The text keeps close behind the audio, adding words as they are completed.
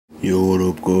Yo, what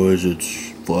up guys,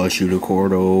 it's Flash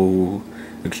Unicorno,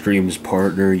 Extreme's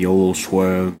partner, YOLO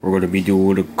Swag. We're gonna be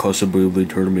doing a custom Beyblade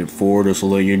tournament 4, just to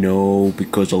let you know,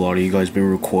 because a lot of you guys been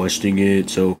requesting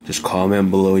it, so just comment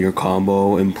below your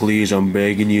combo, and please, I'm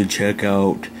begging you, check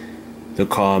out the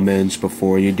comments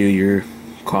before you do your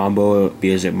combo,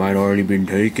 because it might already been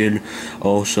taken.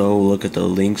 Also, look at the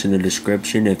links in the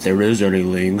description if there is any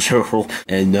links,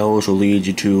 and those will lead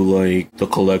you to like the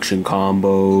collection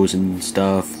combos and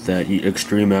stuff that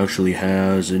Extreme actually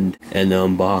has, and the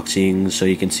unboxings, so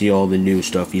you can see all the new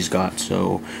stuff he's got.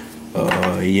 So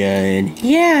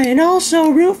yeah, and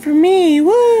also root for me.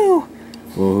 Woo!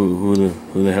 Well,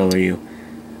 who the hell are you?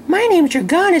 My name's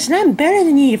Dragonis, and I'm better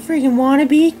than you freaking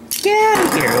wannabe. Get out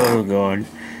of here! Oh god.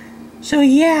 So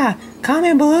yeah,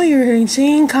 comment below your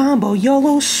insane combo,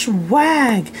 YOLO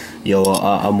Swag. Yo,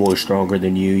 I'm more stronger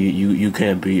than you. You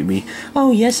can't beat me.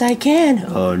 Oh yes I can.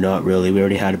 Not really. We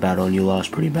already had a battle and you lost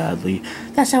pretty badly.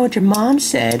 That's not what your mom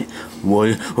said.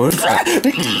 What?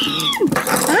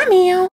 I'm